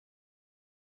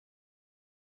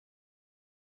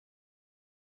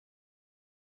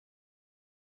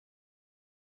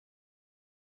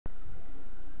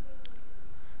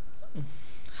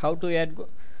How to add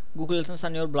Google Lessons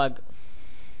on your blog.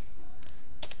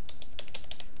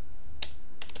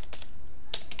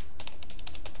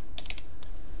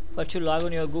 First you log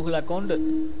on your Google account.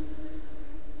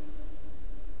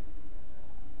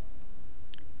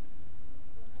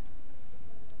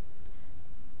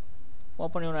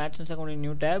 Open your Adsense account in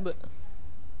new tab.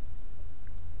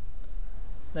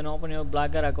 Then open your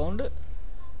Blogger account.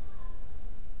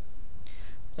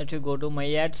 Then you go to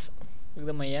My Ads. Click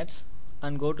the My Ads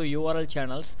and go to URL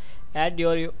channels. Add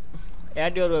your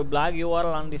blog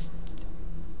URL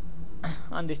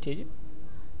on this stage.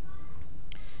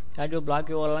 Add your blog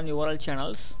URL on URL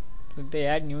channels. Click the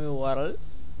Add New URL.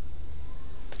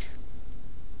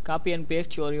 Copy and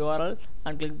paste your URL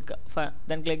and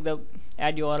then click the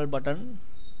Add URL button.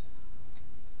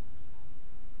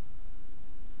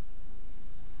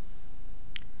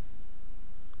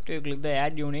 You click the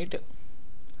Add Unit.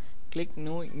 Click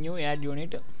new Add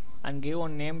Unit and give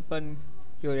one name for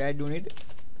your Add Unit.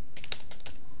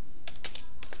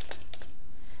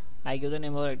 I give the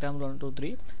name of rectangle 1, 2,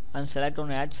 3 and select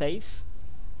on Add Size.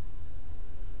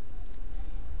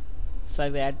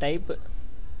 Select the Add Type.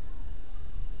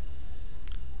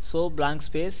 So blank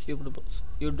space, you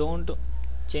don't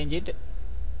change it,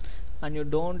 and you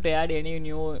don't add any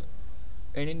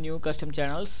new custom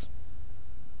channels.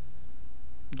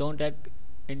 Don't add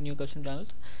any new custom channels.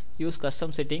 Use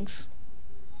custom settings.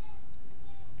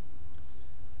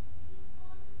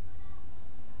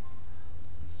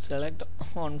 Select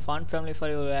on font family for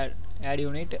your add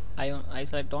unit. I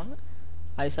select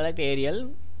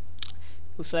Arial.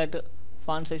 You select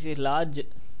font size is large.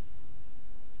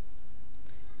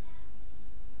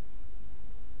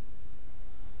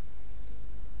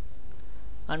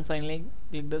 And finally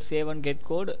click the save and get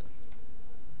code.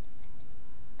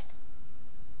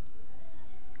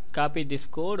 Copy this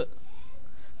code.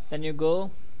 Then you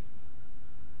go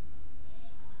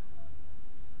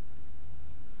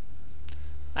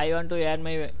I want to add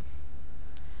my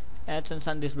AdSense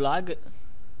on this blog.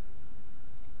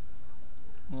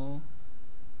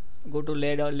 Go to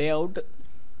layout.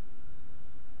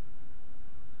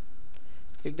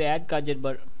 Click the add gadget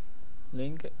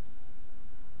link.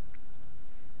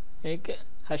 Click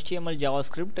HTML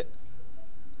JavaScript.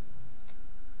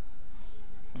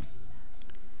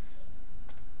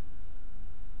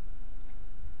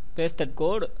 Paste that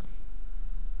code.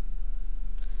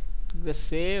 Click the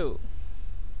save.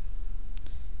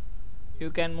 You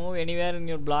can move anywhere in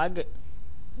your blog.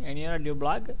 Anywhere at your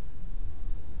blog. You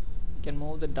can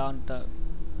move the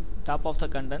top of the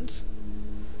contents.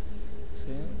 So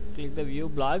click the view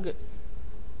blog.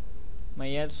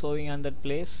 My ad showing on that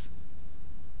place.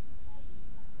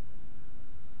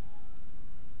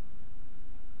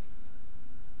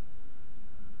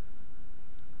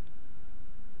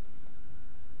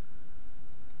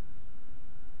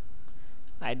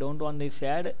 I don't want this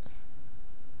ad.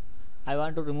 I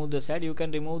want to remove this ad. You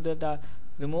can remove the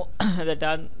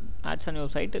ads on your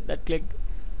site. That click.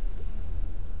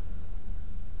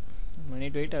 I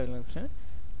need to wait.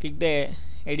 Click the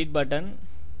edit button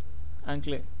and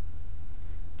click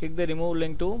the remove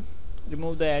link to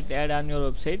remove the ad on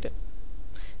your website.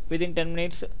 Within 10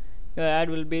 minutes, your ad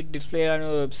will be displayed on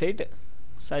your website.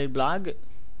 Sorry, blog.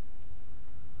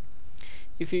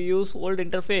 If you use old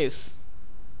interface,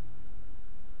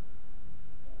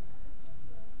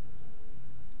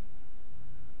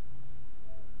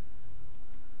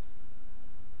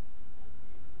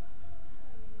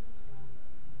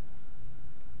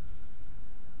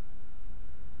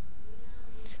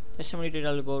 just a minute,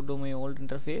 I'll go to my old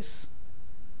interface.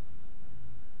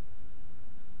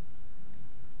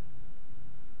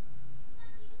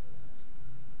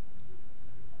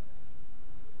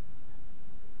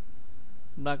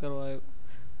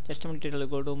 Just a minute, I'll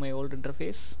go to my old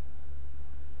interface.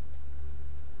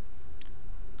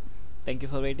 Thank you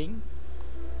for waiting.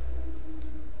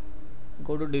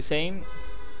 Go to design.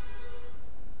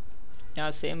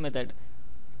 Yeah, same method.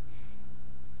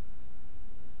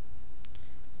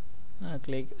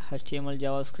 Click HTML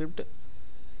JavaScript.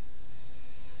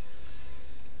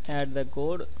 Add the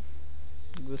code.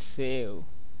 Click save.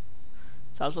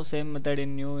 It's also same method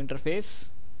in new interface.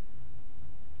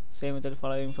 Same method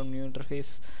following from new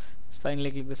interface.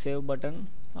 Finally click the save button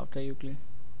after you click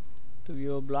to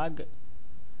view a blog.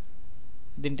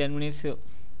 Within 10 minutes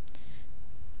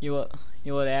your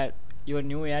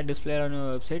new ad displayed on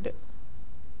your website.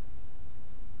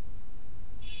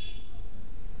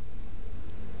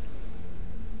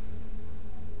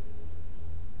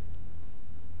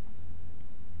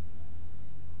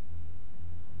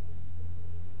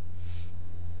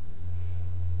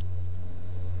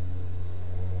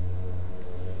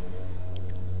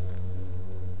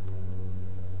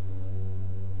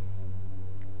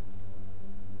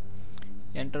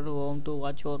 enter to home to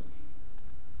watch your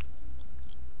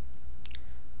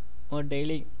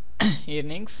daily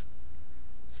earnings.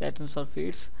 Settings for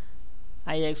feeds.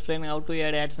 I explain how to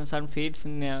add AdSense and feeds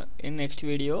in next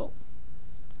video.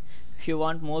 If you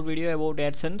want more video about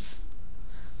AdSense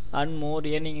and more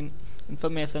earning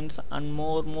informations and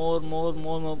more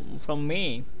from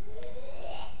me,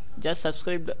 just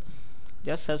subscribe.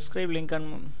 Just subscribe link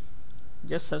and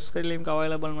just subscribe link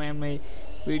available in my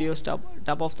videos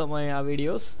top of my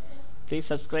videos. Please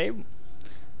subscribe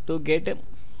to get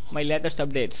my latest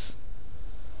updates.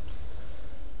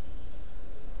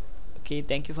 Okay,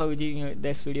 thank you for watching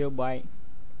this video. Bye.